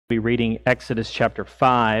We'll be reading Exodus chapter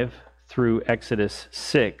 5 through Exodus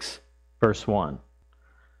 6, verse 1.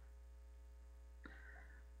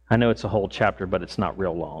 I know it's a whole chapter, but it's not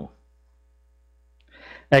real long.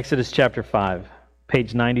 Exodus chapter 5,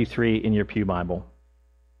 page 93 in your pew Bible.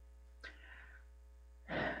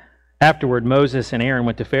 Afterward, Moses and Aaron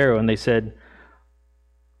went to Pharaoh, and they said,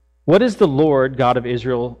 "What is the Lord God of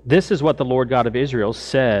Israel? This is what the Lord God of Israel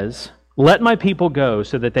says. Let my people go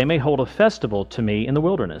so that they may hold a festival to me in the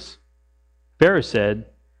wilderness." Pharaoh said,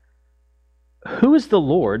 "Who is the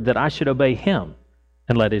Lord that I should obey him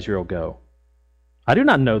and let Israel go? I do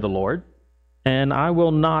not know the Lord, and I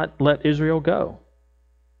will not let Israel go."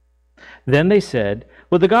 Then they said,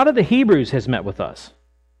 "Well, the God of the Hebrews has met with us.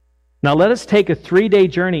 Now let us take a 3-day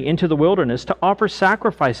journey into the wilderness to offer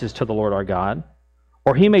sacrifices to the Lord our God,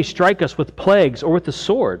 or he may strike us with plagues or with the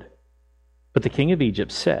sword." But the king of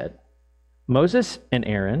Egypt said, "Moses and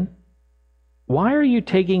Aaron, why are you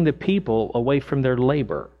taking the people away from their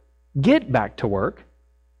labor? Get back to work."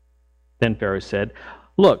 Then Pharaoh said,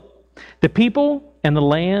 "Look, the people and the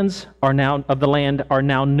lands are now of the land are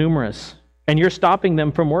now numerous, and you're stopping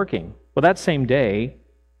them from working." Well, that same day,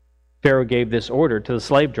 Pharaoh gave this order to the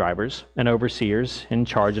slave drivers and overseers in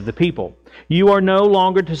charge of the people: "You are no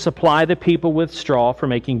longer to supply the people with straw for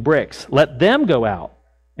making bricks. Let them go out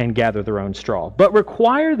and gather their own straw, but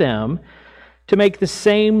require them to make the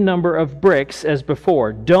same number of bricks as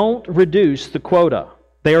before. Don't reduce the quota.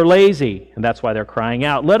 They are lazy, and that's why they're crying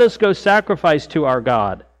out, 'Let us go sacrifice to our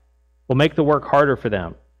God.' We'll make the work harder for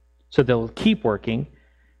them, so they'll keep working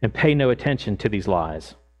and pay no attention to these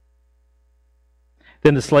lies."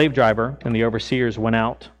 Then the slave driver and the overseers went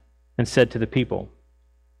out and said to the people,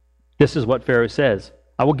 "This is what Pharaoh says: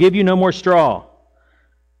 I will give you no more straw.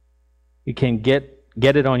 You can get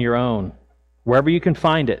it on your own, wherever you can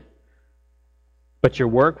find it. But your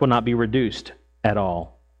work will not be reduced at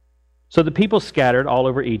all." So the people scattered all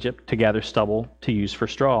over Egypt to gather stubble to use for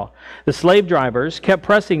straw. The slave drivers kept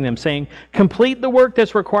pressing them, saying, "Complete the work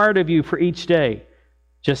that's required of you for each day,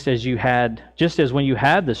 just as when you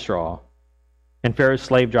had the straw." And Pharaoh's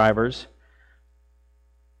slave drivers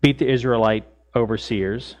beat the Israelite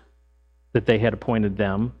overseers that they had appointed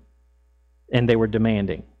them, and they were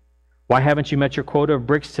demanding, "Why haven't you met your quota of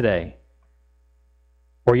bricks today,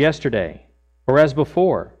 or yesterday, or as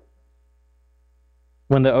before?"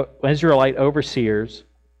 When the Israelite overseers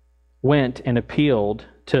went and appealed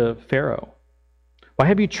to Pharaoh, "Why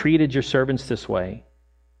have you treated your servants this way?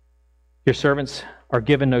 Your servants are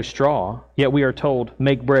given no straw, yet we are told,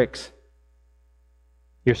 'Make bricks.'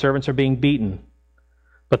 Your servants are being beaten,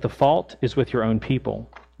 but the fault is with your own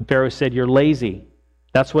people." And Pharaoh said, "You're lazy.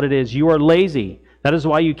 That's what it is. You are lazy. That is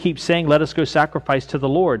why you keep saying, 'Let us go sacrifice to the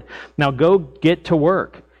Lord.' Now go get to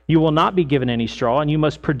work. You will not be given any straw, and you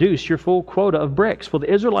must produce your full quota of bricks." Well,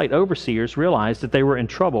 the Israelite overseers realized that they were in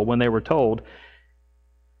trouble when they were told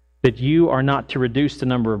that you are not to reduce the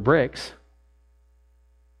number of bricks.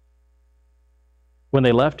 When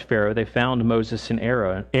they left Pharaoh, they found Moses and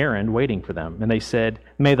Aaron waiting for them. And they said,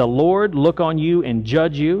 "May the Lord look on you and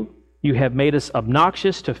judge you. You have made us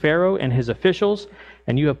obnoxious to Pharaoh and his officials,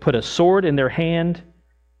 and you have put a sword in their hand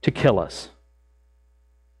to kill us."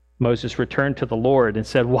 Moses returned to the Lord and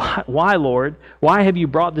said, Why, Lord? Why have you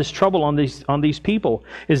brought this trouble on these people?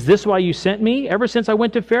 Is this why you sent me? Ever since I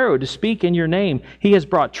went to Pharaoh to speak in your name, he has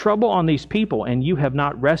brought trouble on these people, and you have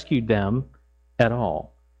not rescued them at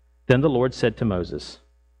all." Then the Lord said to Moses,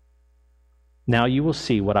 "Now you will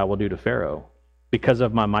see what I will do to Pharaoh. Because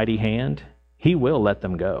of my mighty hand, he will let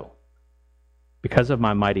them go. Because of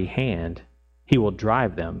my mighty hand, he will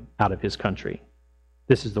drive them out of his country."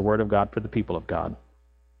 This is the word of God for the people of God.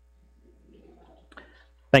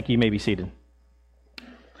 Thank you. You may be seated.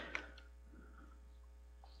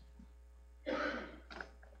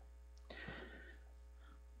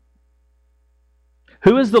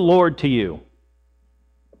 Who is the Lord to you?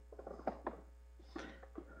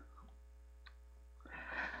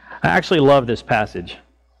 I actually love this passage.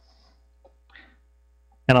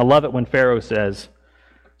 And I love it when Pharaoh says,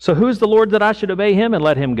 "So who is the Lord that I should obey him and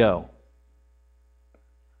let him go?"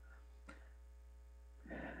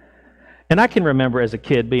 And I can remember as a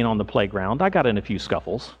kid being on the playground, I got in a few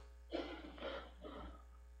scuffles.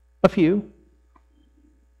 A few.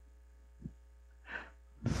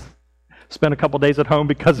 Spent a couple days at home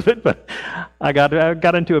because of it, but I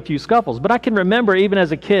got into a few scuffles. But I can remember even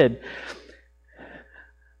as a kid,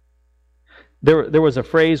 there was a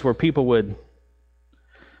phrase where people would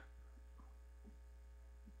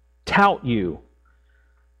tout you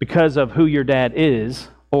because of who your dad is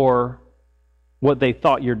or what they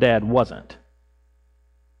thought your dad wasn't.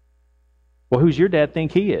 Well, who's your dad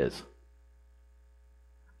think he is?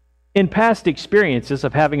 in past experiences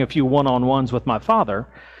of having a few one-on-ones with my father,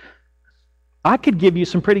 I could give you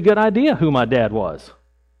some pretty good idea who my dad was.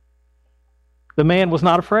 The man was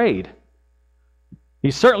not afraid.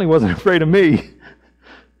 He certainly wasn't afraid of me.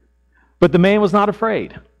 But the man was not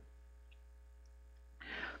afraid.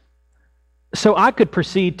 So I could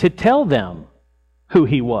proceed to tell them who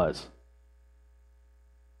he was.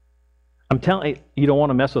 I'm telling you, you don't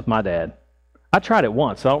want to mess with my dad. I tried it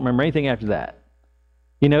once. I don't remember anything after that.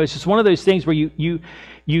 You know, it's just one of those things where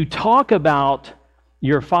you talk about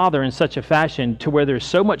your father in such a fashion to where there's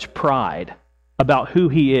so much pride about who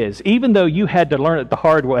he is, even though you had to learn it the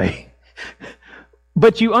hard way.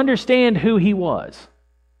 But you understand who he was.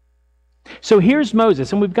 So here's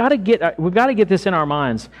Moses, and we've got to get this in our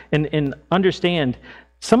minds and understand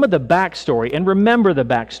some of the backstory and remember the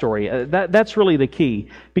backstory. That's really the key,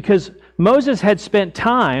 because Moses had spent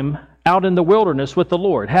time out in the wilderness with the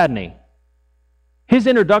Lord, hadn't he? His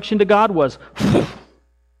introduction to God was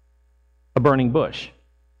a burning bush.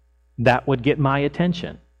 That would get my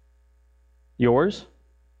attention. Yours?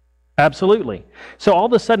 Absolutely. So all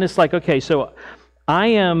of a sudden it's like, okay, so I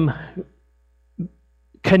am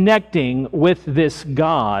connecting with this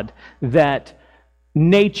God that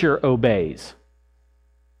nature obeys.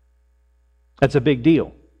 That's a big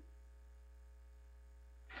deal.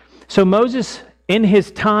 So Moses, in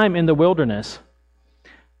his time in the wilderness,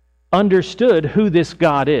 understood who this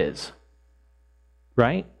God is,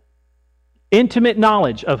 right? Intimate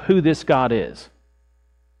knowledge of who this God is.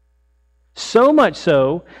 So much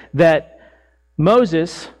so that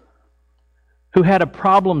Moses, who had a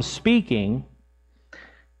problem speaking,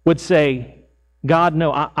 would say, God,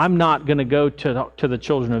 no, I'm not going to go to the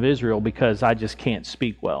children of Israel because I just can't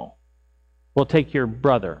speak well. Well, take your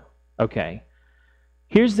brother. Okay.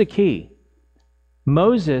 Here's the key.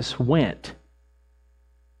 Moses went.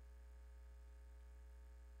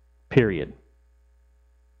 Period.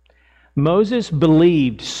 Moses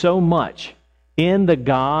believed so much in the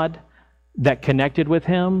God that connected with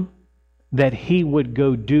him that he would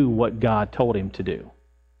go do what God told him to do.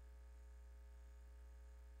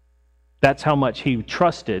 That's how much he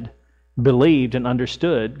trusted, believed, and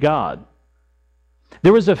understood God.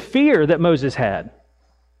 There was a fear that Moses had.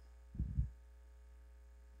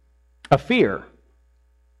 A fear.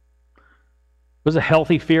 It was a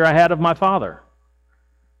healthy fear I had of my father.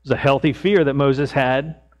 It was a healthy fear that Moses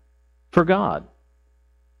had for God.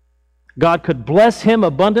 God could bless him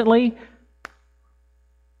abundantly.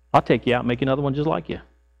 I'll take you out and make another one just like you.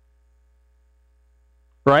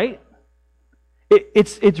 Right?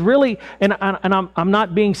 It's really, and I'm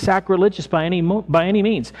not being sacrilegious by any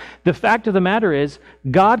means. The fact of the matter is,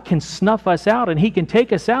 God can snuff us out and He can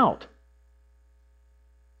take us out.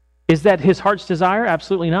 Is that His heart's desire?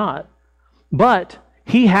 Absolutely not. But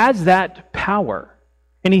He has that power.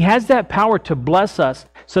 And He has that power to bless us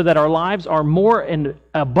so that our lives are more and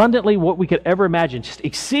abundantly what we could ever imagine, just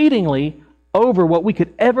exceedingly over what we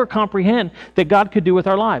could ever comprehend that God could do with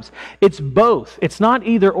our lives. It's both. It's not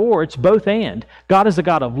either or, it's both and. God is a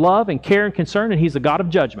God of love and care and concern, and He's a God of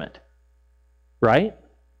judgment. Right?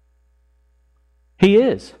 He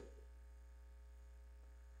is.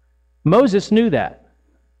 Moses knew that.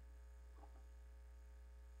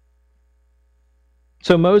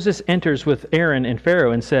 So Moses enters with Aaron and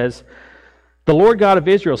Pharaoh and says, the Lord God of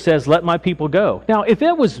Israel says, let my people go. Now, if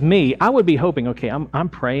it was me, I would be hoping, okay, I'm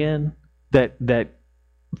praying that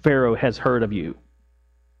Pharaoh has heard of you.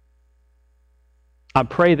 I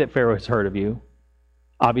pray that Pharaoh has heard of you.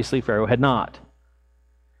 Obviously, Pharaoh had not.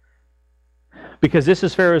 Because this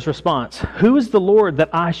is Pharaoh's response. Who is the Lord that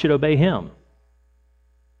I should obey him?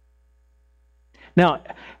 Now,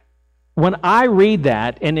 when I read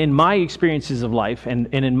that, and in my experiences of life, and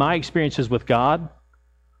in my experiences with God,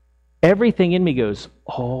 everything in me goes,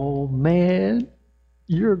 oh man,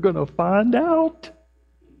 you're going to find out.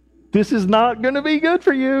 This is not going to be good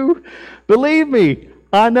for you. Believe me,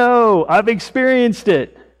 I know. I've experienced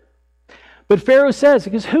it. But Pharaoh says,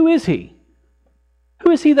 because who is he?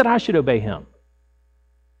 Who is he that I should obey him?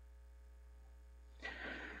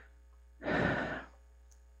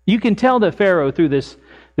 You can tell that Pharaoh, through this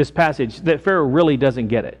passage, that Pharaoh really doesn't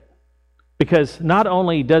get it. Because not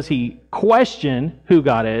only does he question who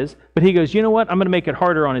God is, but he goes, you know what? I'm going to make it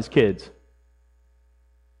harder on his kids.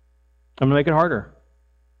 I'm going to make it harder.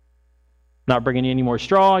 Not bringing you any more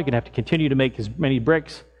straw. You're going to have to continue to make as many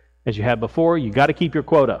bricks as you had before. You got to keep your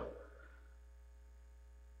quota.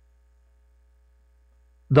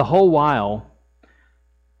 The whole while,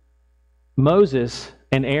 Moses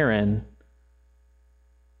and Aaron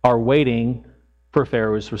are waiting for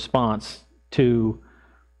Pharaoh's response to,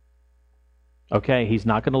 okay, he's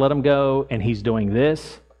not going to let him go, and he's doing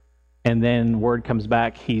this, And then word comes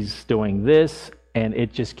back, he's doing this, and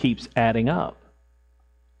it just keeps adding up.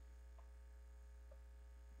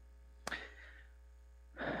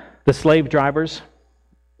 The slave drivers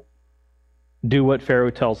do what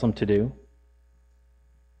Pharaoh tells them to do,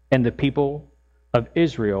 and the people of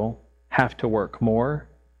Israel have to work more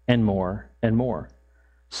and more and more.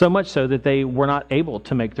 So much so that they were not able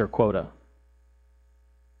to make their quota.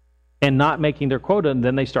 And not making their quota, and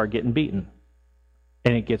then they start getting beaten.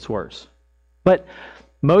 And it gets worse. But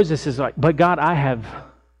Moses is like, but God, I've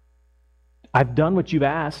done what you've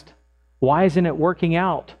asked. Why isn't it working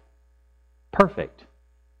out perfect?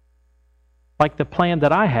 Like the plan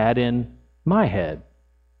that I had in my head.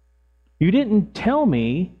 You didn't tell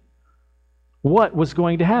me what was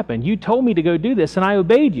going to happen. You told me to go do this, and I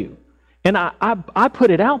obeyed you. And I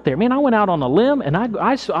put it out there. Man, I went out on a limb, and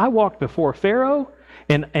I walked before Pharaoh,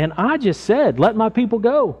 and I just said, let my people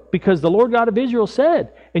go, because the Lord God of Israel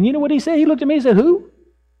said. And you know what he said? He looked at me and said, who?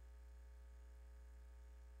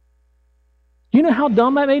 You know how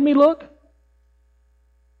dumb that made me look?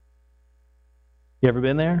 You ever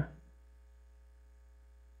been there?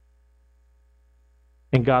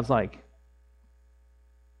 And God's like,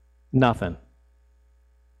 nothing.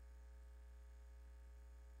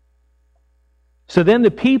 So then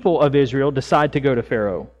the people of Israel decide to go to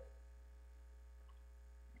Pharaoh.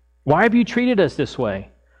 Why have you treated us this way?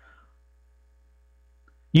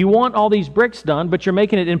 You want all these bricks done, but you're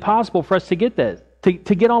making it impossible for us to get that, to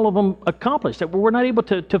get all of them accomplished. That we're not able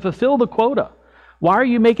to fulfill the quota. Why are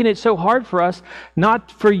you making it so hard for us,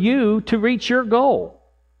 not for you to reach your goal?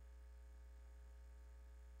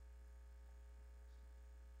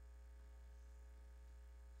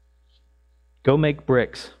 Go make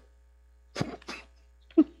bricks.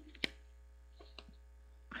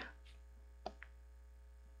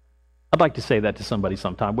 I'd like to say that to somebody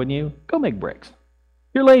sometime, wouldn't you? Go make bricks.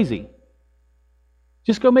 You're lazy.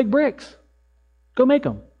 Just go make bricks. Go make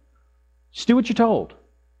them. Just do what you're told.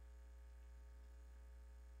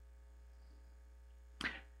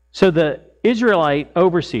 So the Israelite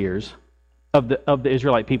overseers of the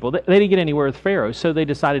Israelite people, they didn't get anywhere with Pharaoh, so they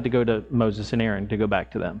decided to go to Moses and Aaron to go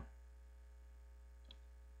back to them.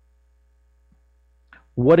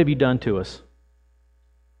 What have you done to us?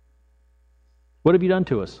 What have you done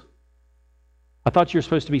to us? I thought you were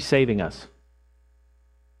supposed to be saving us.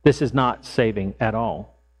 This is not saving at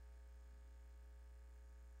all.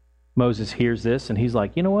 Moses hears this and he's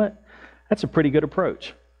like, you know what? That's a pretty good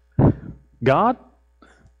approach. God,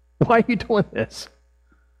 why are you doing this?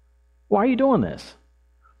 Why are you doing this?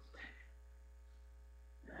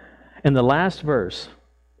 In the last verse,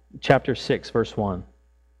 chapter 6, verse 1,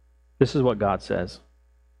 this is what God says.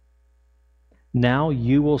 Now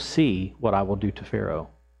you will see what I will do to Pharaoh.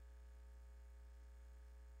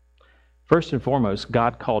 First and foremost,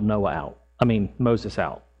 God called Moses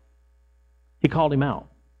out. He called him out.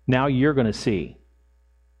 Now you're going to see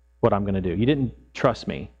what I'm going to do. You didn't trust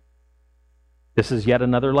me. This is yet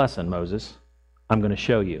another lesson, Moses. I'm going to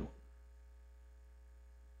show you.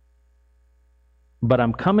 But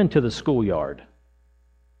I'm coming to the schoolyard,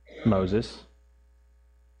 Moses.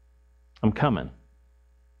 I'm coming.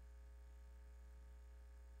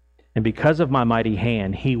 And because of my mighty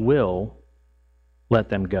hand, he will let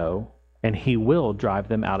them go, and he will drive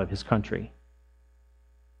them out of his country.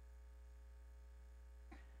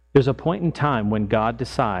 There's a point in time when God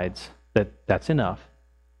decides that that's enough,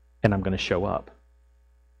 and I'm going to show up.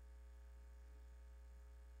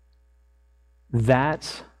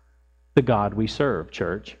 That's the God we serve,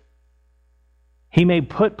 church. He may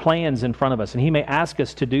put plans in front of us, and he may ask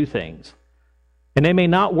us to do things. And they may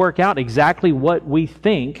not work out exactly what we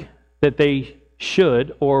think that they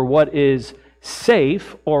should, or what is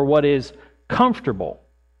safe, or what is comfortable.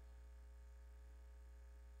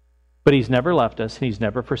 But he's never left us, and he's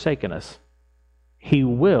never forsaken us. He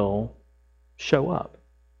will show up.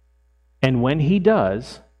 And when he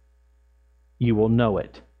does, you will know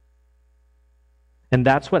it. And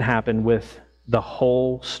that's what happened with the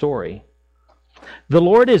whole story. The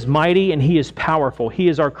Lord is mighty and he is powerful. He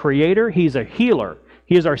is our creator. He's a healer.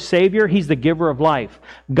 He is our savior. He's the giver of life.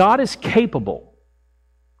 God is capable.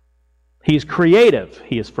 He is creative.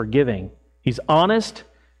 He is forgiving. He's honest.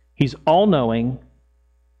 He's all-knowing.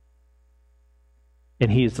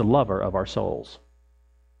 And he is the lover of our souls.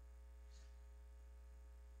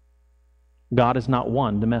 God is not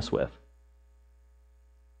one to mess with.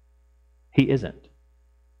 He isn't.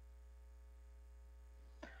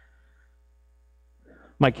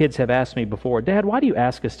 My kids have asked me before, Dad, why do you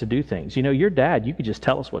ask us to do things? You know, you're Dad, you could just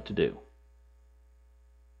tell us what to do.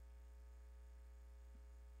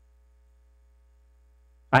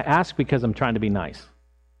 I ask because I'm trying to be nice.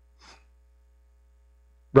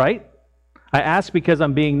 right? I ask because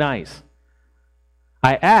I'm being nice.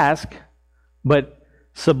 I ask, but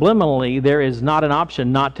subliminally, there is not an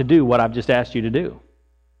option not to do what I've just asked you to do.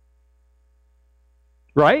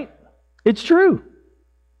 Right? It's true.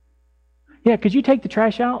 Yeah, could you take the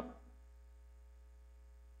trash out?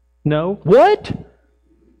 No. What?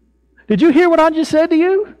 Did you hear what I just said to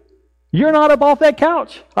you? You're not up off that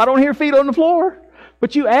couch. I don't hear feet on the floor.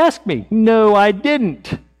 But you asked me. No, I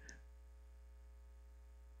didn't.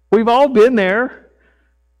 We've all been there.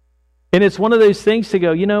 And it's one of those things to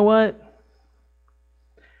go, you know what?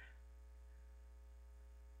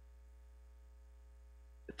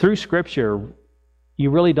 Through Scripture, you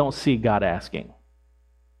really don't see God asking.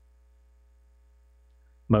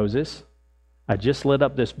 Moses, I just lit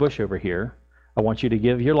up this bush over here. I want you to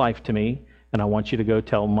give your life to me, and I want you to go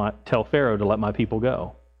tell Pharaoh to let my people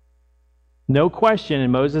go. No question in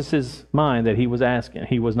Moses' mind that he was asking.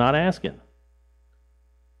 He was not asking.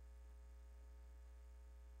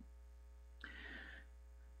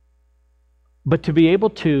 But to be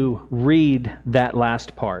able to read that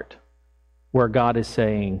last part where God is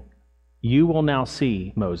saying, you will now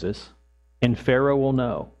see, Moses, and Pharaoh will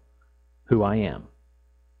know who I am.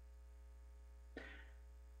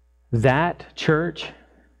 That church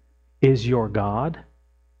is your God.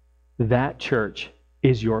 That church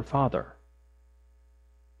is your Father.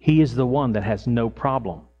 He is the one that has no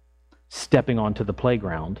problem stepping onto the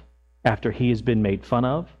playground after he has been made fun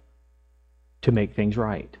of to make things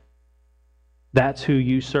right. That's who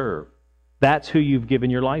you serve. That's who you've given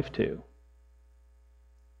your life to.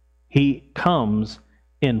 He comes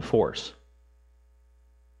in force.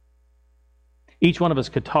 Each one of us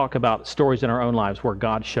could talk about stories in our own lives where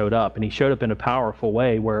God showed up, and he showed up in a powerful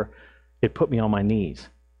way where it put me on my knees.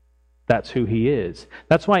 That's who he is.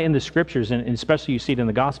 That's why in the Scriptures, and especially you see it in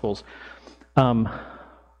the Gospels, and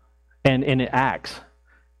in Acts,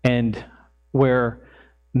 and where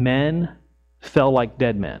men fell like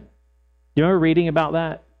dead men. You remember reading about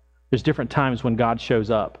that? There's different times when God shows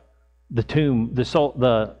up. The tomb,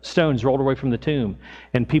 the stones rolled away from the tomb,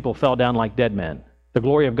 and people fell down like dead men. The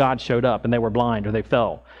glory of God showed up, and they were blind, or they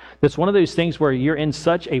fell. That's one of those things where you're in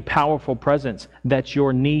such a powerful presence that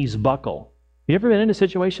your knees buckle. You ever been in a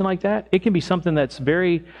situation like that? It can be something that's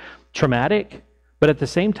very traumatic, but at the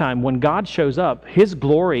same time, when God shows up, his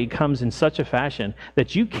glory comes in such a fashion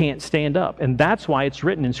that you can't stand up. And that's why it's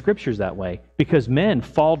written in Scriptures that way, because men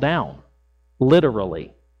fall down,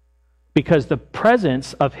 literally. Because the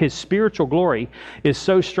presence of his spiritual glory is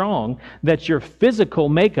so strong that your physical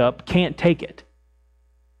makeup can't take it.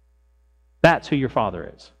 That's who your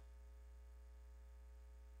Father is.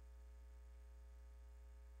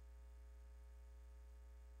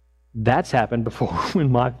 That's happened before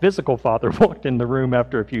when my physical father walked in the room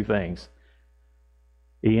after a few things.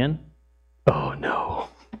 Ian? Oh no.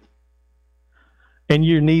 And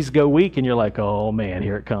your knees go weak and you're like, oh man,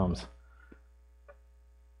 here it comes.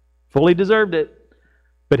 Fully deserved it,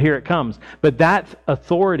 but here it comes. But that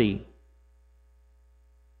authority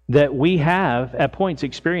that we have at points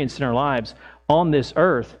experienced in our lives on this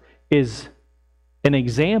earth is an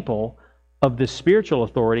example of the spiritual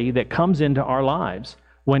authority that comes into our lives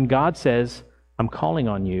when God says, I'm calling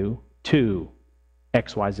on you to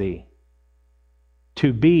XYZ,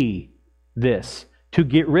 to be this, to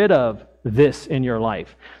get rid of this in your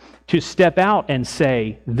life, to step out and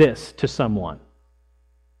say this to someone.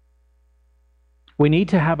 We need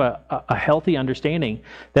to have a healthy understanding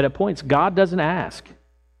that at points God doesn't ask.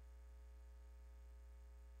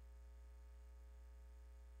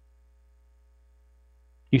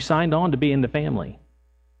 You signed on to be in the family.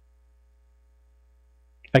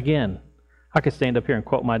 Again, I could stand up here and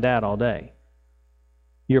quote my dad all day.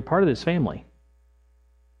 You're part of this family.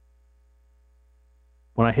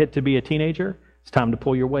 When I hit to be a teenager, it's time to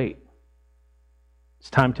pull your weight. It's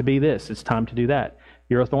time to be this. It's time to do that.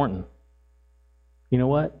 You're a Thornton. You know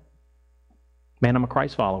what? Man, I'm a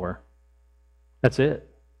Christ follower. That's it.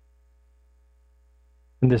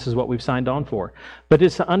 And this is what we've signed on for. But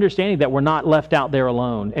it's the understanding that we're not left out there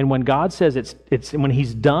alone. And when God says it's when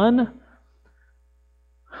he's done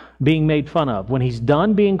being made fun of, when he's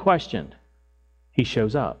done being questioned, he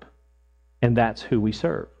shows up. And that's who we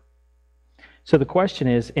serve. So the question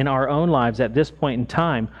is, in our own lives at this point in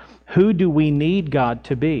time, who do we need God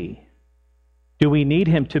to be? Do we need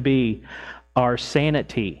him to be our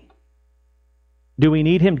sanity? Do we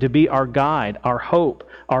need him to be our guide, our hope,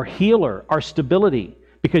 our healer, our stability?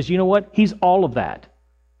 Because you know what? He's all of that.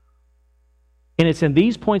 And it's in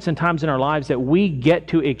these points and times in our lives that we get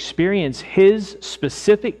to experience His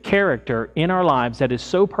specific character in our lives that is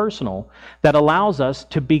so personal, that allows us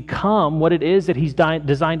to become what it is that He's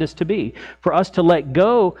designed us to be. For us to let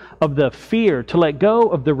go of the fear, to let go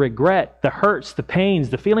of the regret, the hurts, the pains,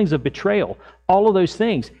 the feelings of betrayal, all of those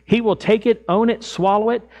things. He will take it, own it, swallow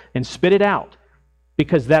it, and spit it out.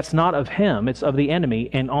 Because that's not of Him, it's of the enemy.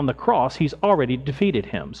 And on the cross, He's already defeated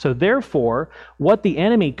him. So therefore, what the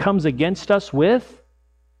enemy comes against us with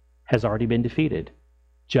has already been defeated.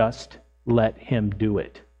 Just let Him do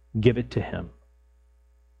it. Give it to Him.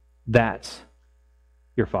 That's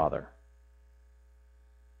your Father.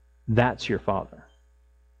 That's your Father.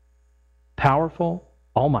 Powerful,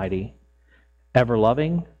 almighty,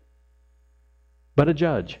 ever-loving, but a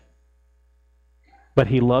judge. But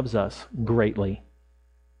He loves us greatly.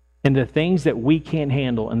 And the things that we can't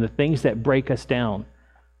handle and the things that break us down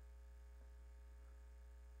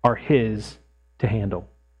are His to handle.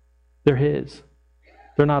 They're His.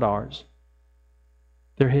 They're not ours.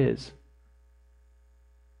 They're His.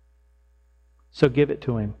 So give it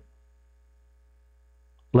to Him.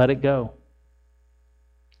 Let it go.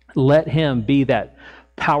 Let Him be that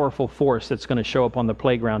powerful force that's going to show up on the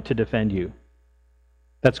playground to defend you.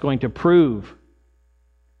 That's going to prove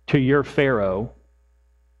to your Pharaoh,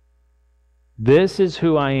 this is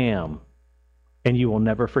who I am, and you will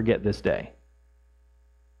never forget this day.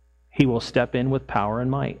 He will step in with power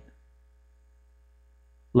and might.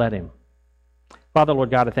 Let Him. Father,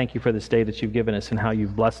 Lord God, I thank You for this day that You've given us and how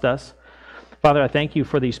You've blessed us. Father, I thank You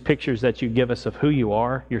for these pictures that You give us of who You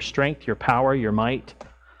are, Your strength, Your power, Your might.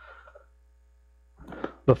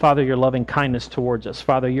 But Father, Your loving kindness towards us.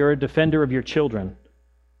 Father, You're a defender of Your children.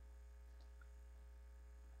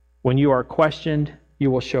 When you are questioned,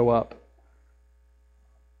 You will show up.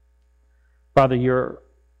 Father, You're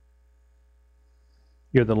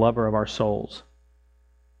the lover of our souls.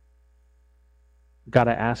 God,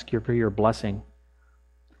 I ask You for Your blessing.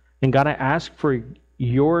 And God, I ask for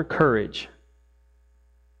Your courage,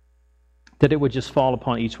 that it would just fall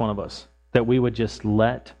upon each one of us, that we would just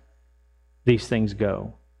let these things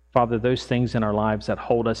go. Father, those things in our lives that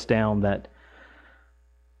hold us down, that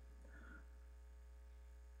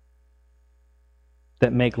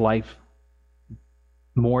make life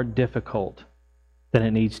more difficult than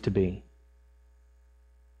it needs to be.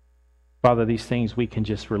 Father, these things we can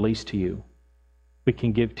just release to You. We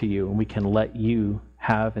can give to You, and we can let You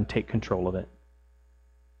have and take control of it.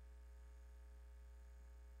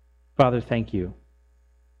 Father, thank You.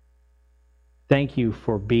 Thank You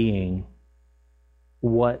for being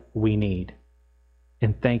what we need.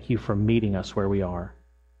 And thank You for meeting us where we are.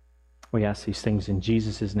 We ask these things in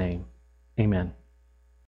Jesus' name. Amen.